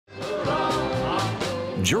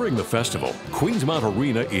During the festival, Queensmount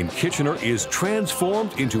Arena in Kitchener is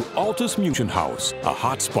transformed into Altus Muenchen Haus, a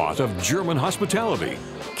hotspot of German hospitality.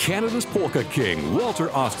 Canada's polka king, Walter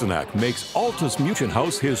Ostenak, makes Altus Muenchen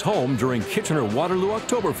Haus his home during Kitchener-Waterloo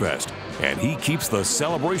Oktoberfest, and he keeps the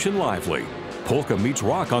celebration lively. Polka meets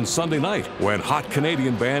rock on Sunday night when hot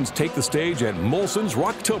Canadian bands take the stage at Molson's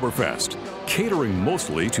Rocktoberfest. Catering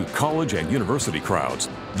mostly to college and university crowds,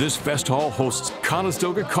 this fest hall hosts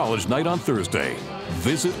Conestoga College Night on Thursday.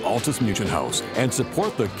 Visit Altus Muenchen Haus and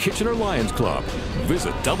support the Kitchener Lions Club.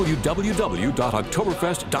 Visit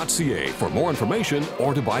www.oktoberfest.ca for more information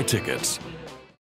or to buy tickets.